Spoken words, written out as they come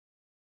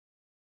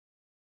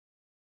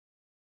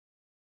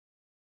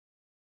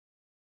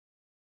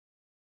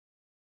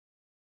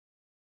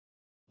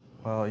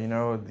Well,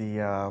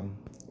 the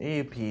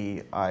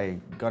AAP, I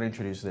got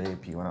introduced to the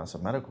AAP when I was a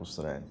medical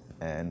student,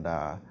 and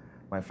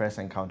my first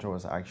encounter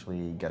was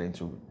actually getting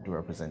to do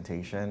a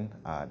presentation,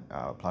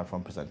 a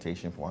platform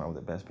presentation for one of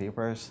the best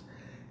papers.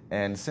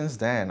 And since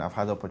then, I've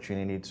had the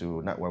opportunity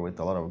to network with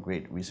a lot of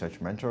great research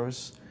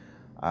mentors.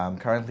 I'm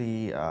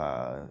currently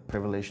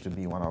privileged to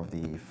be one of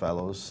the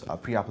fellows,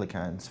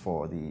 pre-applicants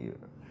for the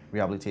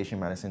Rehabilitation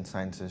Medicine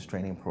Sciences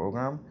Training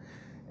Program.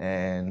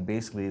 And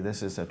basically,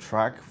 this is a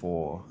track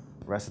for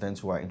residents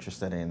who are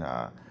interested in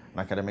an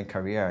academic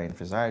career in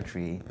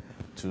physiatry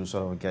to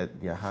sort of get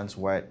their hands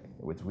wet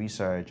with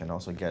research and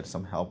also get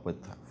some help with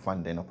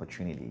funding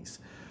opportunities.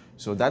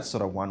 So that's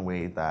sort of one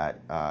way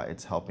that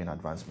it's helping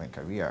advance my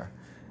career.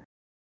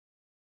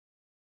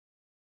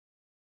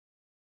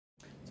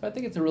 So I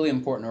think it's a really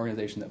important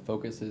organization that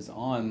focuses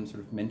on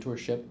sort of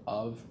mentorship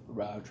of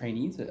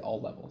trainees at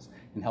all levels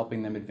and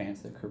helping them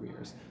advance their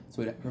careers.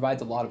 So it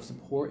provides a lot of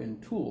support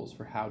and tools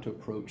for how to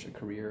approach a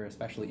career,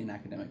 especially in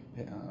academic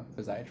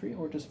physiatry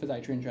or just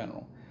physiatry in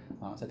general.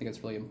 So I think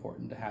it's really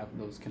important to have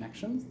those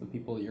connections, the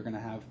people that you're going to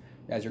have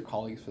as your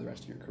colleagues for the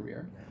rest of your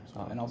career,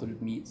 and also to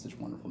meet such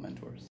wonderful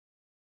mentors.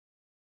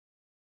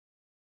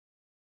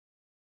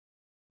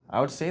 I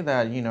would say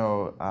that,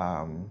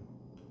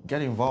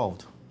 get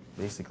involved,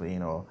 basically,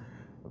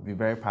 be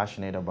very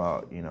passionate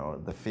about,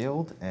 the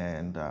field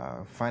and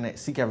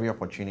seek every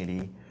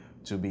opportunity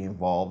to be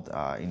involved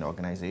in the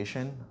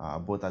organization,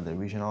 both at the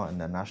regional and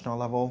the national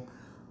level.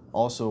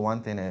 Also,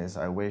 one thing is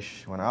I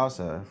wish when I was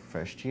a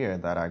first year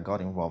that I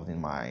got involved in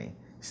my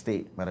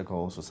state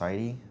medical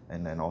society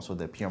and then also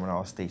the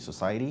PM&R state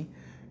society,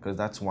 because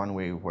that's one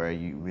way where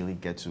you really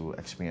get to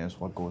experience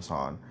what goes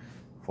on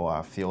for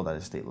our field at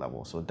the state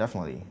level. So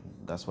definitely,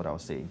 that's what I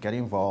would say. Get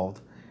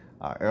involved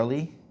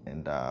early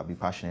and be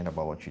passionate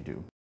about what you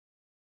do.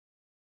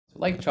 So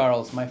like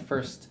Charles, my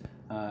first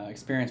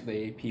experience with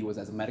AAP was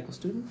as a medical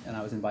student, and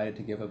I was invited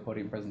to give a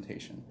podium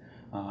presentation.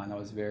 And I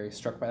was very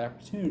struck by the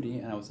opportunity,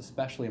 and I was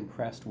especially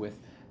impressed with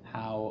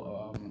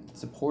how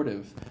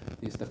supportive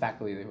the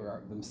faculty, they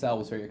were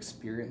themselves very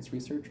experienced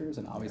researchers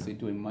and obviously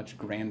doing much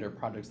grander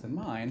projects than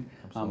mine,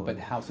 but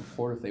how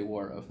supportive they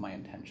were of my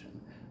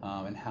intention.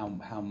 And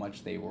how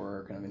much they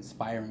were kind of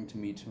inspiring to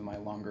me to my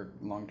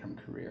long-term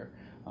career,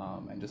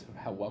 and just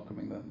how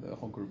welcoming the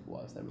whole group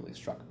was. That really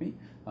struck me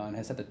and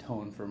has set the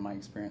tone for my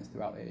experience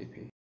throughout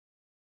AAP.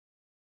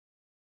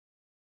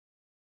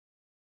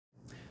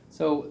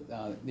 So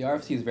the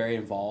RFC is very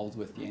involved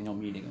with the annual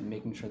meeting and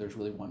making sure there's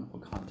really wonderful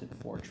content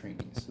for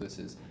trainees. So this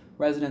is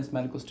residents,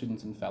 medical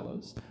students, and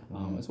fellows,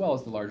 as well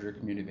as the larger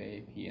community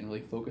of AAP, and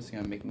really focusing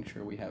on making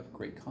sure we have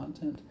great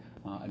content,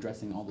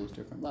 addressing all those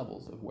different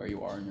levels of where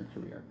you are in your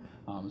career.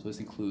 So this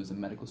includes a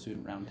medical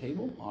student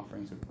roundtable,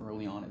 offering sort of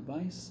early on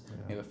advice.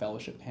 We have a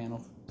fellowship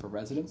panel for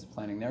residents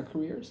planning their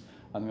careers.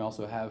 And we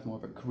also have more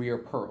of a career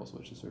pearls,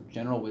 which is sort of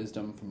general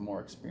wisdom from more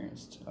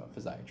experienced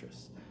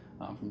physiatrists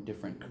from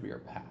different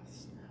career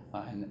paths.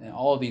 And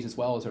all of these, as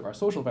well as sort of our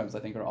social events, I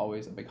think are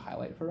always a big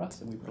highlight for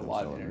us, and we put a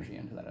lot of energy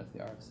into that at the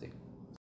RFC.